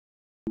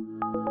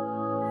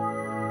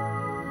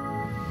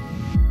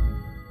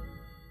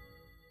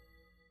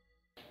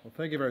Well,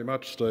 thank you very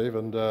much, Steve,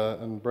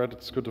 and Brett,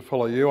 it's good to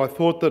follow you. I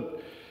thought that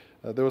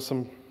there were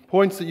some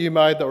points that you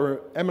made that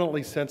were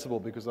eminently sensible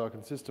because they were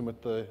consistent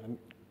with the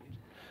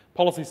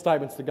policy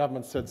statements the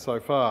government said so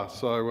far.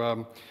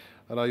 So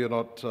I know you're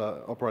not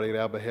operating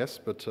at our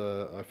behest, but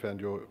I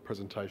found your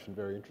presentation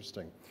very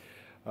interesting.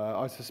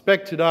 I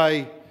suspect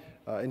today,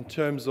 in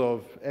terms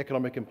of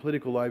economic and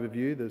political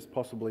overview, there's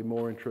possibly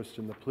more interest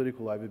in the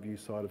political overview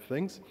side of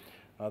things.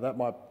 That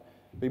might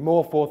be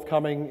more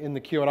forthcoming in the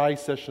Q&A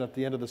session at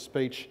the end of the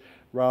speech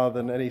rather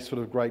than any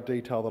sort of great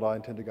detail that I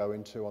intend to go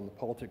into on the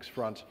politics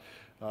front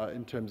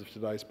in terms of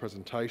today's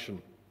presentation.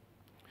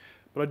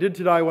 But I did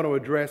today want to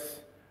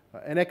address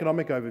an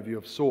economic overview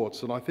of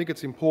sorts, and I think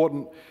it's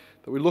important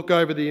that we look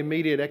over the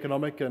immediate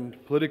economic and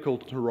political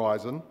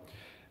horizon,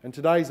 and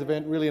today's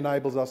event really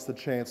enables us the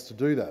chance to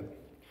do that.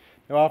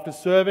 Now, after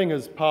serving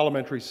as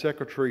Parliamentary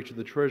Secretary to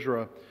the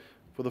Treasurer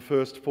for the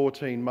first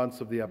 14 months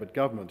of the Abbott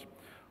government,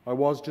 I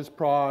was, just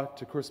prior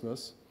to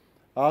Christmas,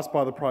 asked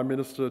by the Prime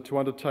Minister to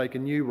undertake a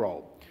new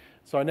role.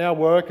 So I now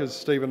work, as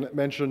Stephen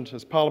mentioned,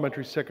 as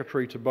Parliamentary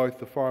Secretary to both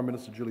the Foreign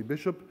Minister, Julie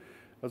Bishop,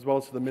 as well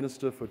as to the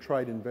Minister for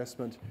Trade and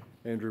Investment,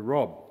 Andrew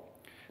Robb.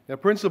 Now,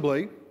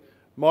 principally,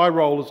 my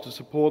role is to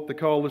support the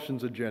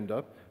Coalition's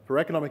agenda for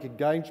economic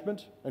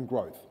engagement and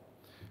growth,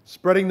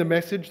 spreading the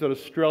message that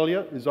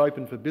Australia is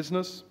open for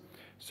business,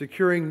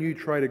 securing new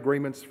trade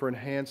agreements for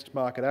enhanced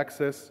market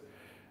access,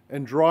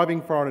 and driving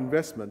foreign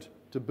investment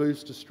to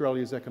boost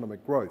Australia's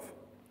economic growth.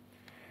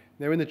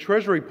 Now, in the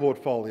Treasury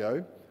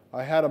portfolio,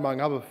 I had, among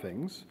other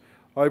things,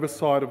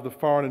 oversight of the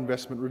Foreign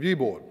Investment Review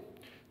Board.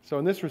 So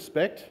in this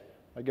respect,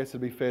 I guess it'd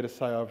be fair to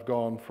say I've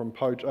gone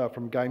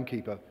from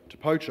gamekeeper to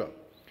poacher.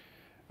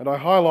 And I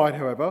highlight,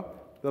 however,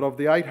 that of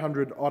the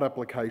 800 odd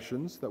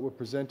applications that were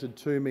presented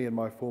to me in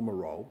my former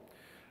role,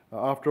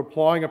 after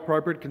applying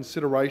appropriate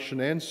consideration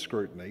and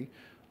scrutiny,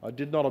 I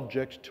did not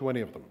object to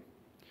any of them.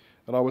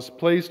 And I was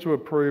pleased to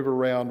approve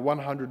around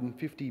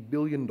 $150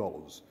 billion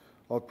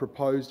of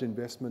proposed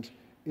investment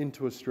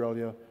into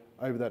Australia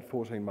over that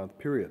 14-month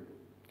period.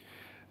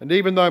 And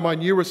even though my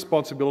new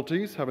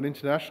responsibilities have an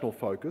international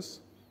focus,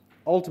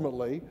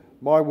 ultimately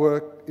my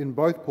work in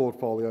both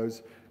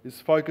portfolios is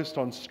focused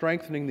on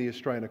strengthening the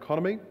Australian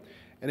economy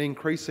and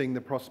increasing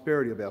the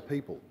prosperity of our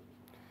people.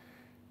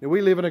 Now, we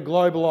live in a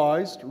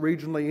globalised,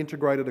 regionally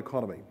integrated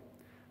economy,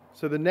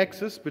 so the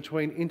nexus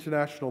between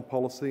international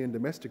policy and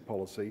domestic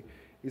policy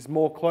is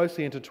more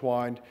closely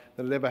intertwined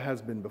than it ever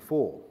has been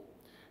before.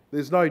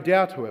 There's no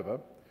doubt, however,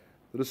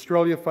 that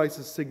Australia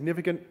faces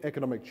significant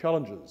economic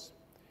challenges.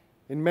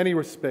 In many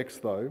respects,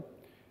 though,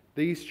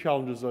 these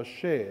challenges are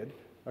shared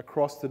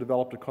across the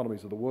developed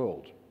economies of the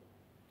world.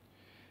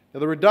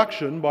 Now, the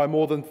reduction by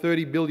more than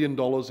 $30 billion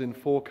in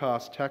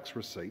forecast tax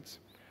receipts,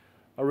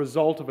 a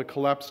result of a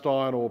collapsed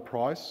iron ore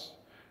price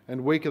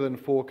and weaker than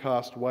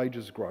forecast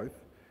wages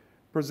growth,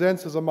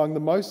 presents as among the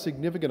most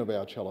significant of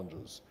our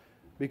challenges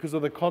because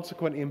of the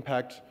consequent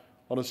impact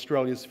on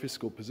Australia's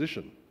fiscal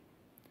position.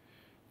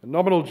 The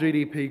nominal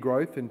GDP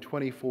growth in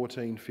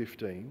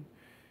 2014-15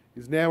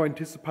 is now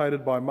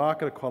anticipated by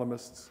market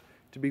economists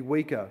to be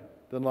weaker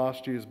than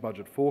last year's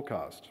budget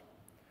forecast.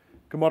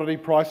 Commodity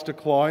price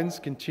declines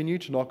continue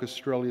to knock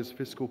Australia's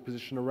fiscal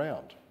position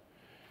around.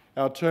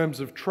 Our terms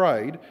of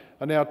trade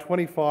are now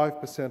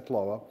 25%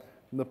 lower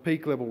than the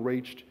peak level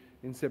reached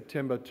in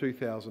September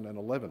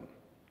 2011.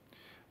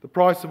 The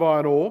price of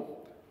iron ore,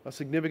 a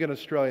significant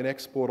Australian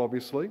export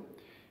obviously,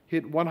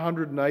 hit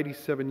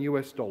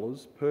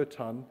 $187 per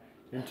tonne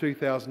in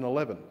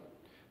 2011.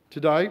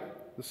 Today,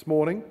 this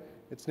morning,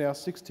 it's now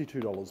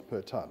 $62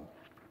 per tonne.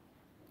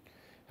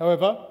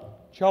 However,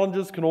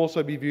 challenges can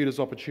also be viewed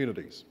as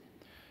opportunities,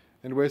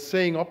 and we're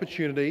seeing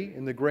opportunity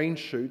in the green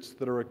shoots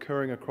that are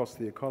occurring across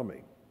the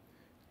economy.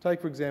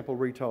 Take, for example,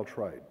 retail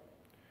trade.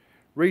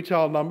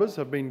 Retail numbers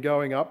have been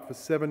going up for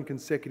 7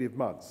 consecutive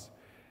months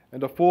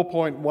and are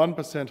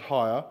 4.1%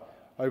 higher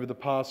over the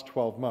past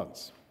 12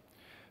 months.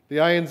 The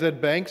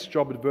ANZ Bank's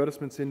Job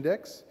Advertisements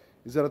Index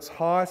is at its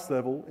highest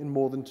level in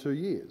more than 2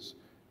 years,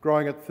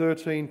 growing at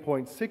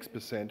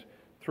 13.6%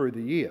 through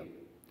the year.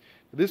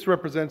 This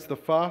represents the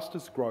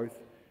fastest growth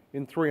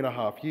in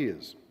 3.5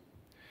 years.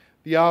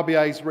 The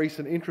RBA's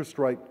recent interest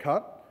rate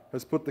cut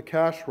has put the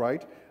cash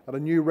rate at a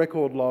new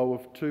record low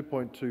of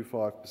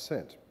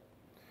 2.25%.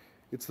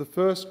 It's the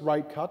first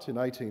rate cut in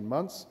 18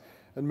 months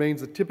and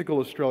means a typical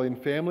Australian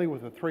family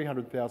with a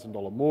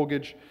 $300,000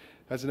 mortgage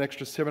has an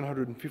extra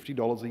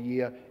 $750 a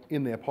year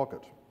in their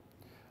pocket.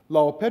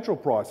 Lower petrol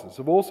prices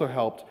have also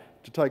helped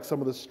to take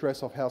some of the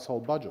stress off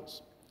household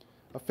budgets.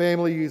 A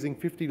family using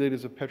 50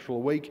 litres of petrol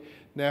a week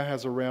now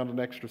has around an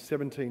extra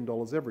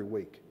 $17 every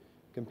week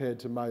compared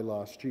to May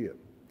last year.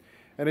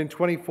 And in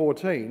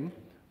 2014,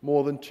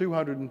 more than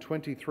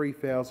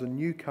 223,000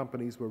 new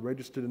companies were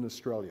registered in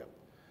Australia,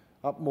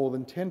 up more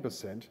than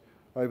 10%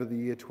 over the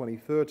year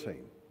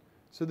 2013.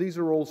 So these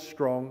are all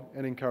strong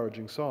and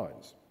encouraging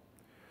signs.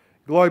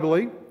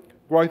 Globally,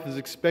 growth is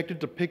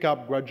expected to pick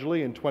up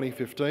gradually in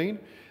 2015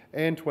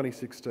 and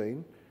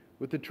 2016,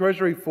 with the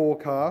Treasury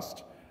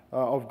forecast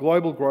of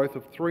global growth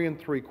of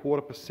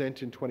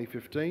 3.75% in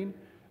 2015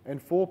 and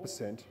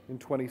 4% in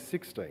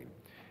 2016.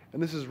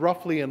 And this is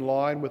roughly in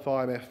line with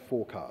IMF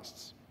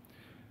forecasts.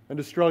 And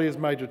Australia's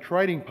major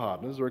trading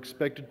partners are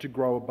expected to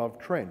grow above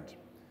trend.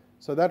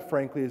 So that,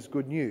 frankly, is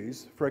good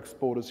news for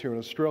exporters here in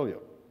Australia.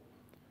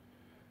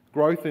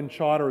 Growth in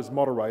China is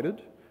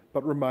moderated,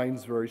 but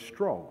remains very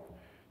strong.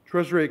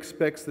 Treasury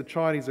expects the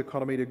Chinese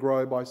economy to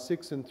grow by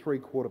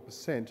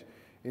 6.75%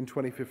 in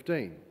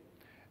 2015.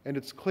 And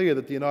it's clear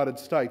that the United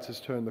States has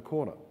turned the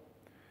corner.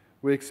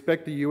 We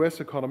expect the US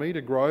economy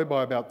to grow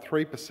by about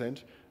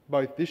 3%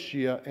 both this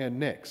year and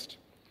next.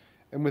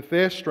 And with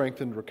their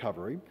strengthened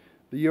recovery,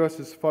 the US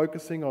is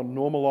focusing on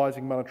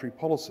normalising monetary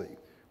policy,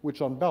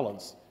 which on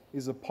balance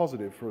is a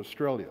positive for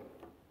Australia.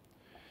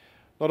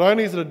 Not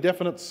only is it a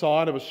definite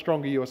sign of a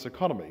stronger US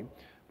economy,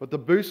 but the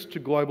boost to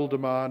global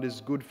demand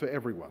is good for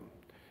everyone,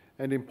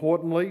 and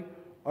importantly,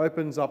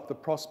 opens up the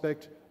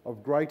prospect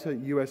of greater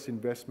US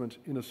investment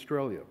in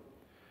Australia.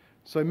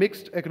 So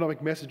mixed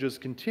economic messages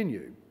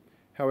continue.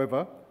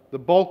 However, the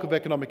bulk of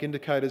economic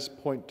indicators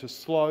point to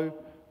slow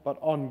but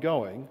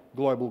ongoing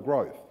global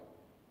growth.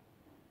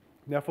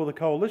 Now, for the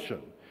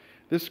Coalition,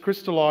 this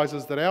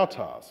crystallises that our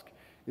task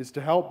is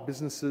to help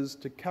businesses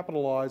to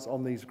capitalise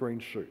on these green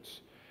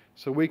shoots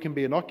so we can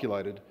be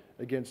inoculated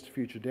against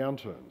future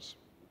downturns.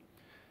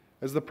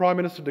 As the Prime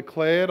Minister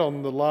declared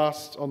on the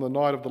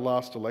night of the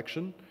last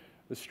election,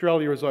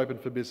 Australia is open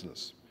for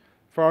business.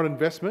 Foreign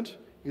investment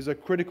is a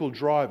critical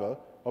driver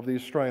of the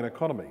Australian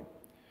economy.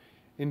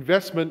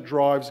 Investment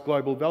drives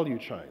global value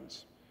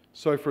chains.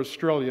 So for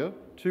Australia,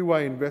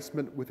 two-way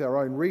investment with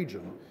our own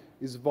region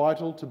is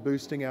vital to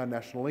boosting our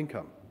national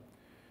income.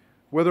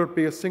 Whether it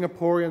be a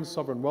Singaporean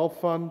sovereign wealth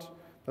fund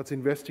that's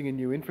investing in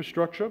new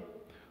infrastructure,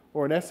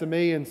 or an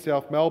SME in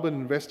South Melbourne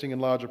investing in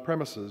larger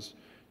premises,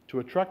 to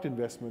attract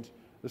investment,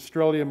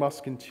 Australia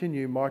must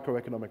continue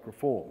microeconomic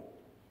reform.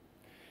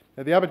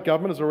 Now, the Abbott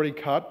government has already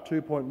cut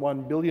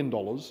 $2.1 billion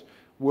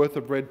worth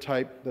of red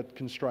tape that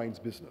constrains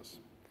business.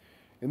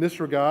 In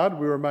this regard,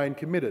 we remain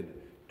committed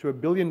to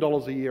 $1 billion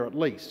a year at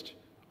least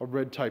of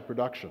red tape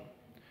reduction.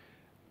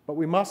 But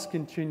we must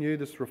continue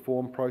this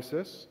reform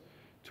process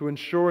to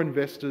ensure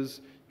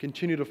investors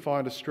continue to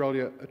find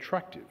Australia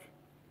attractive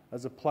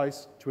as a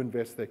place to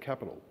invest their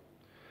capital.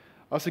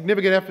 A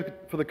significant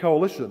effort for the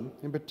Coalition,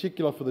 in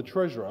particular for the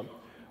Treasurer,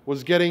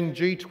 was getting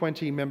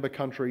G20 member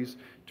countries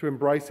to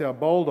embrace our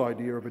bold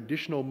idea of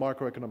additional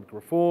microeconomic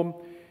reform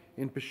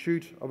in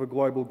pursuit of a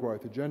global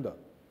growth agenda.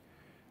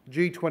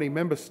 G20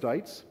 member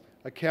states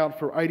account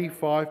for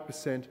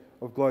 85%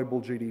 of global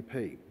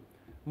GDP,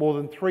 more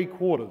than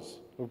 3/4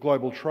 of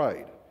global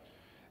trade,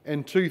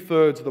 and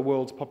 2/3 of the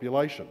world's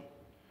population.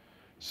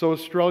 So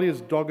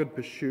Australia's dogged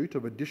pursuit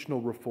of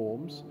additional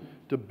reforms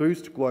to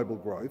boost global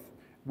growth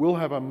will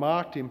have a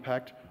marked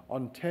impact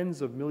on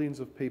tens of millions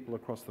of people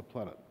across the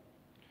planet.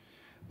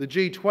 The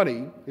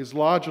G20 is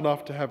large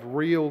enough to have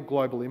real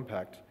global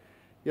impact,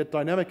 yet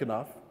dynamic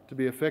enough to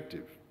be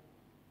effective.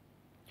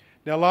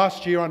 Now,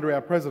 last year under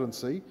our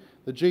presidency,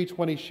 the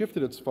G20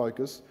 shifted its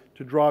focus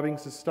to driving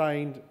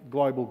sustained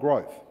global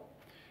growth.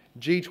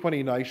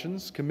 G20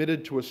 nations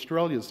committed to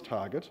Australia's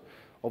target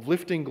of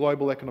lifting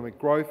global economic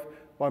growth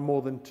by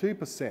more than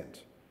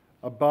 2%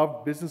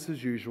 above business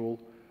as usual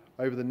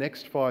over the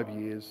next 5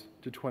 years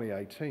to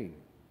 2018.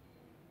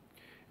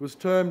 It was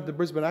termed the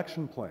Brisbane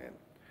Action Plan,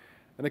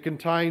 and it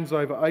contains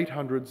over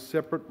 800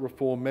 separate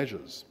reform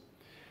measures.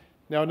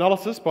 Now,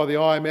 analysis by the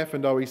IMF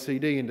and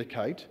OECD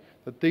indicate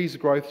that these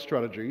growth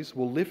strategies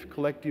will lift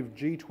collective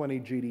G20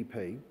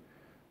 GDP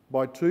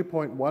by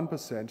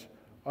 2.1%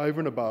 over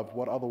and above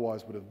what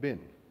otherwise would have been.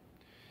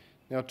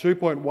 Now,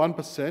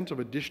 2.1% of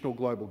additional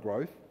global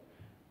growth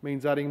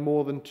means adding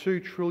more than $2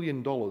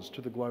 trillion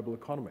to the global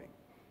economy,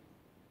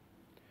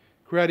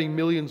 creating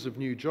millions of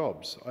new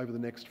jobs over the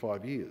next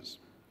 5 years.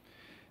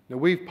 Now,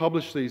 we've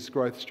published these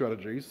growth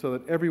strategies so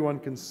that everyone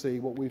can see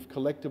what we've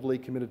collectively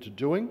committed to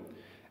doing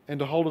and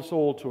to hold us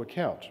all to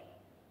account.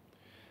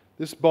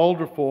 This bold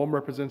reform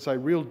represents a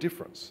real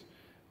difference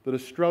that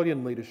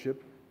Australian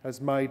leadership has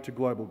made to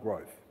global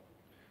growth.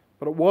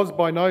 But it was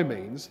by no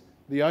means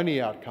the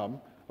only outcome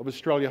of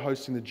Australia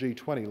hosting the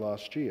G20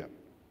 last year.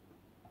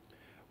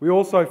 We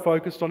also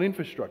focused on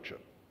infrastructure,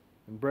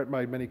 and Brett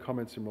made many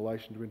comments in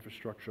relation to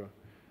infrastructure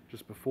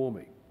just before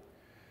me.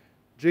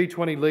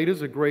 G20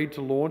 leaders agreed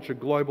to launch a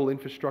global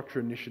infrastructure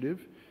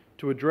initiative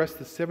to address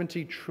the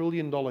 $70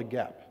 trillion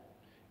gap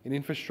in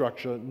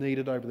infrastructure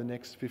needed over the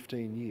next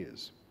 15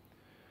 years.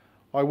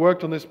 I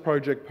worked on this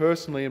project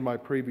personally in my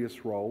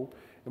previous role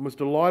and was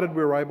delighted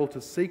we were able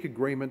to seek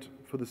agreement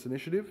for this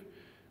initiative,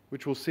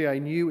 which will see a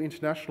new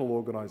international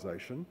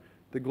organisation,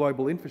 the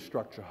Global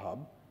Infrastructure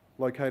Hub,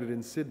 located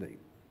in Sydney.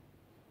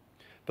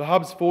 The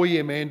Hub's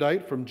 4-year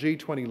mandate from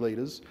G20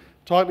 leaders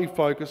tightly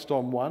focused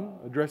on 1,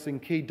 addressing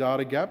key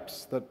data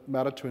gaps that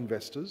matter to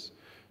investors,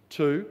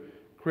 2,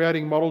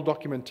 creating model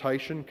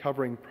documentation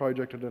covering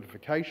project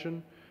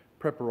identification,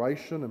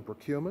 preparation and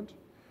procurement,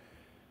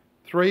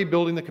 3,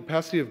 building the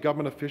capacity of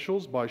government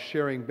officials by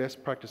sharing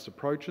best practice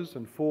approaches,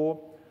 and 4,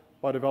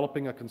 by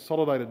developing a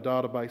consolidated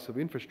database of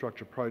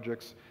infrastructure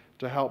projects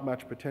to help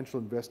match potential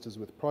investors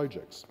with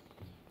projects.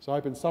 So I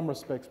hope in some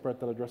respects, Brett,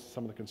 that addresses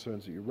some of the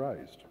concerns that you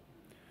raised.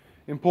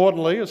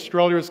 Importantly,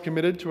 Australia is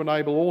committed to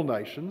enable all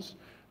nations,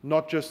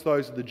 not just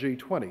those of the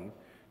G20,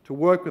 to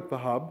work with the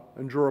Hub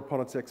and draw upon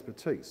its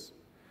expertise.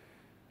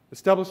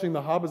 Establishing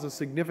the Hub is a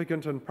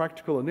significant and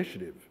practical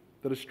initiative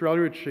that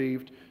Australia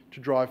achieved to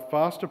drive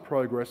faster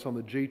progress on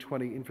the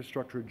G20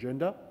 infrastructure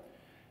agenda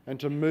and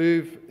to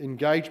move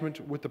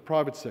engagement with the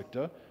private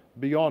sector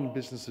beyond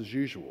business as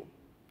usual.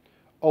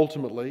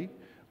 Ultimately,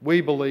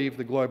 we believe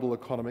the global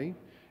economy,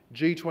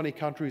 G20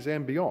 countries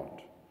and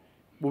beyond,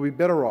 will be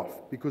better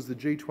off because the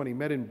G20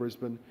 met in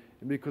Brisbane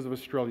and because of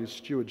Australia's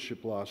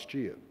stewardship last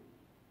year.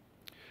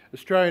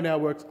 Australia now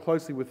works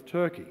closely with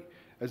Turkey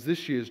as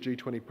this year's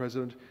G20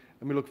 president,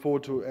 and we look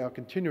forward to our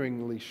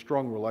continuingly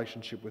strong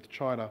relationship with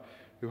China,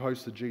 who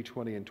hosts the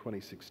G20 in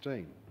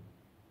 2016.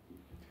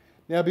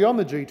 Now, beyond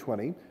the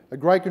G20, a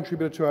great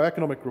contributor to our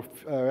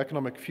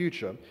economic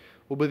future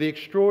will be the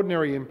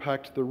extraordinary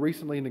impact the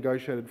recently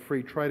negotiated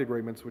free trade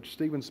agreements, which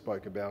Stephen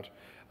spoke about,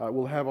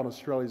 will have on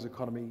Australia's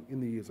economy in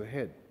the years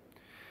ahead.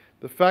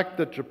 The fact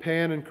that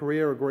Japan and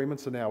Korea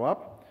agreements are now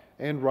up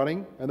and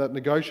running, and that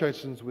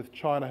negotiations with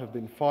China have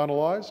been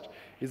finalised,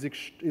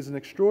 is an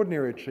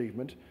extraordinary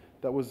achievement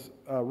that was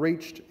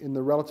reached in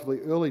the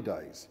relatively early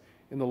days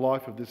in the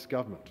life of this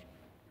government.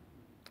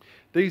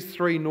 These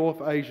three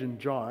North Asian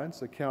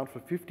giants account for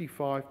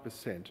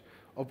 55%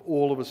 of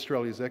all of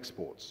Australia's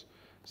exports.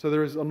 So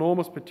there is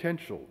enormous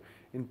potential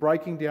in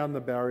breaking down the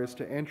barriers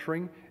to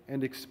entering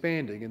and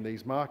expanding in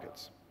these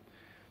markets.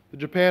 The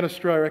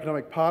Japan-Australia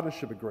Economic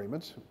Partnership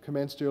Agreement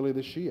commenced earlier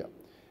this year.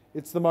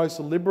 It's the most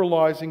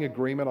liberalising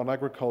agreement on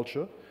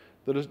agriculture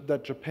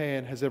that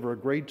Japan has ever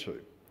agreed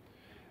to.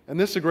 And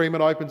this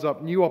agreement opens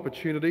up new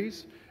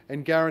opportunities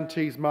and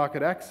guarantees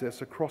market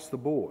access across the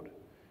board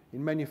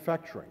in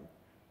manufacturing,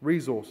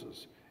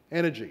 resources,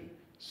 energy,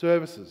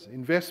 services,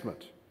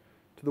 investment,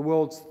 to the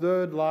world's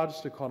third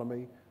largest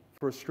economy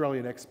for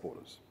Australian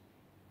exporters.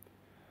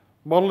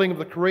 Modelling of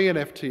the Korean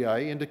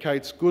FTA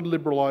indicates goods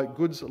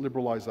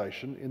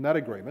liberalisation in that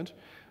agreement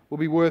will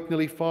be worth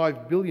nearly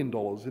 $5 billion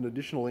in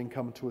additional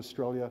income to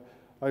Australia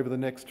over the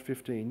next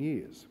 15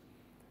 years.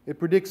 It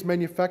predicts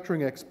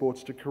manufacturing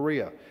exports to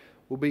Korea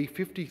will be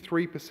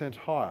 53%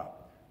 higher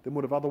than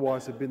would have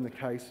otherwise have been the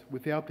case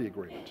without the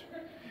agreement.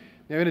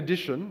 Now, in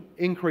addition,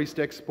 increased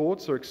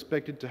exports are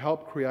expected to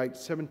help create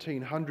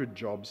 1,700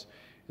 jobs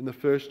in the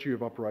first year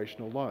of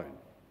operation alone.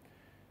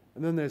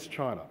 And then there's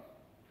China.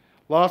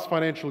 Last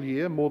financial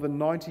year, more than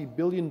 $90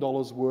 billion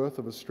worth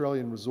of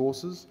Australian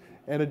resources,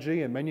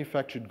 energy and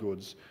manufactured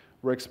goods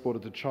were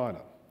exported to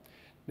China.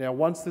 Now,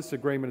 once this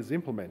agreement is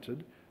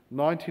implemented,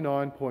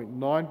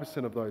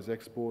 99.9% of those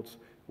exports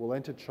will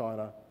enter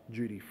China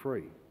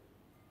duty-free.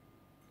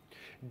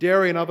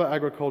 Dairy and other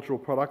agricultural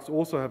products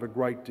also have a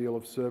great deal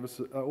of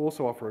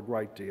also offer a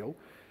great deal,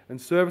 and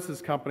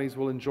services companies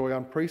will enjoy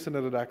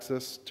unprecedented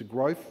access to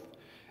growth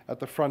at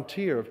the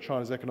frontier of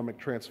China's economic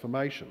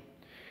transformation.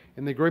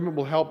 And the agreement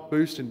will help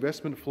boost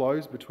investment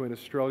flows between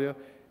Australia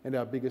and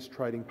our biggest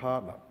trading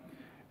partner.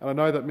 And I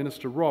know that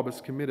Minister Robb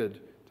is committed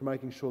to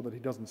making sure that he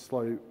doesn't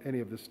slow any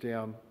of this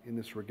down in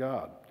this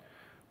regard.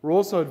 We're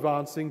also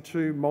advancing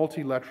two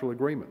multilateral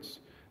agreements,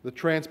 the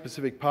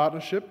Trans-Pacific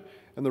Partnership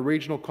and the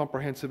Regional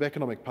Comprehensive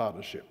Economic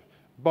Partnership.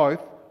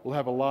 Both will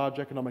have a large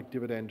economic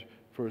dividend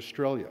for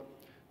Australia.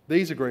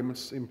 These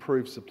agreements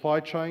improve supply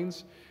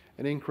chains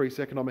and increase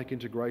economic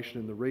integration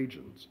in the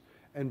regions.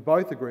 And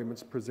both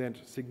agreements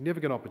present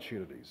significant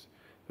opportunities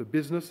for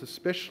businesses,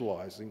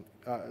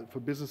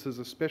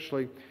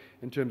 especially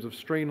in terms of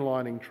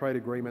streamlining trade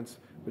agreements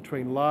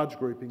between large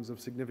groupings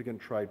of significant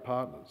trade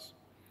partners.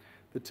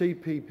 The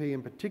TPP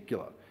in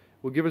particular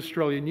will give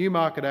Australia new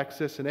market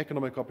access and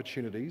economic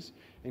opportunities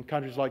in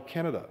countries like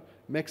Canada,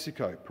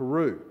 Mexico,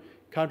 Peru,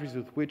 countries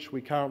with which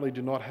we currently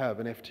do not have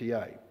an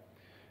FTA.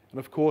 And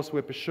of course,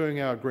 we're pursuing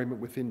our agreement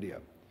with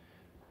India.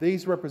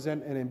 These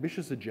represent an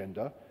ambitious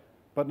agenda,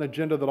 but an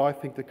agenda that I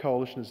think the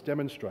Coalition has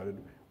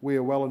demonstrated we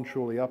are well and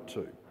truly up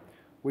to.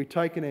 We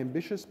take an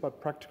ambitious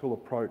but practical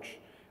approach.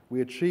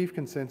 We achieve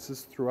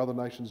consensus through other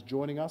nations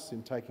joining us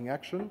in taking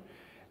action,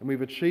 and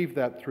we've achieved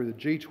that through the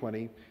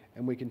G20,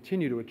 and we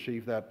continue to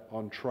achieve that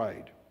on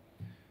trade.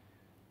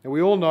 Now,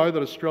 we all know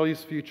that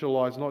Australia's future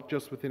lies not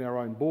just within our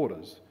own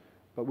borders,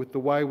 but with the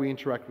way we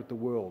interact with the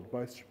world,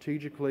 both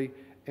strategically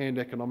and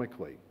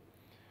economically.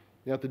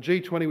 Now, at the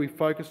G20, we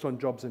focused on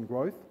jobs and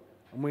growth,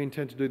 and we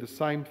intend to do the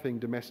same thing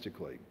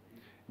domestically.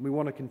 And we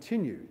want to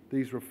continue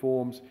these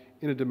reforms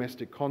in a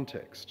domestic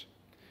context.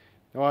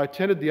 Now, I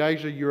attended the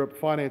Asia-Europe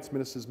Finance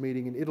Ministers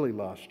meeting in Italy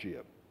last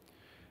year.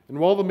 And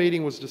while the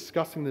meeting was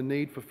discussing the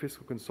need for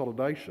fiscal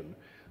consolidation,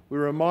 we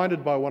were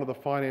reminded by one of the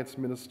finance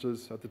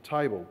ministers at the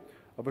table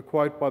of a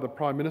quote by the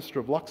Prime Minister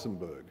of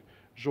Luxembourg,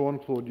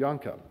 Jean-Claude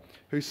Juncker,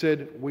 who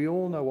said, "We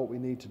all know what we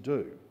need to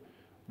do.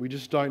 We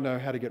just don't know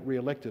how to get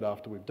re-elected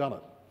after we've done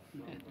it."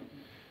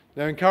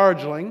 Now,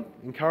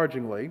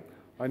 encouragingly,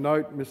 I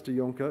note Mr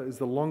Juncker is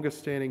the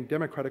longest-standing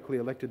democratically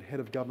elected head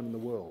of government in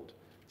the world,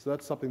 So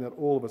that's something that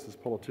all of us as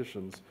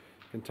politicians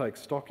can take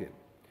stock in.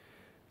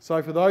 So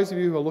for those of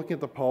you who are looking at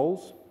the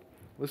polls,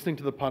 listening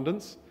to the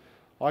pundits,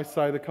 I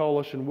say the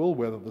coalition will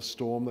weather the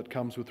storm that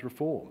comes with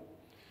reform.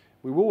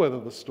 We will weather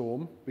the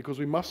storm because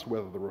we must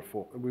weather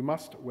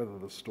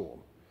the storm.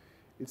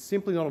 It's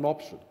simply not an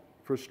option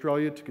for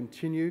Australia to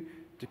continue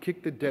to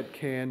kick the debt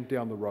can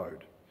down the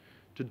road.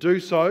 To do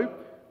so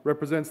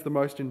represents the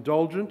most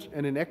indulgent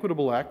and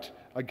inequitable act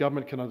a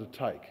government can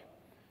undertake.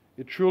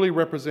 It truly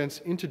represents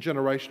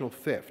intergenerational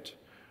theft,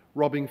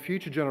 robbing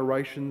future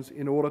generations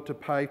in order to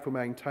pay for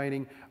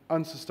maintaining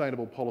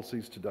unsustainable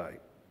policies today.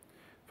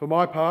 For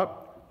my part,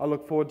 I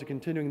look forward to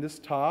continuing this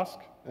task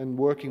and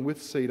working with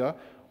CEDA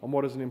on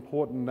what is an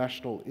important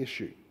national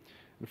issue.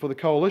 And for the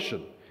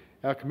Coalition,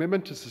 our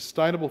commitment to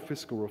sustainable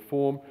fiscal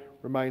reform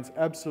remains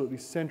absolutely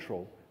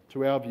central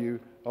to our view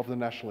of the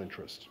national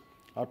interest.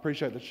 I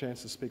appreciate the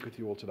chance to speak with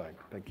you all today.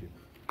 Thank you.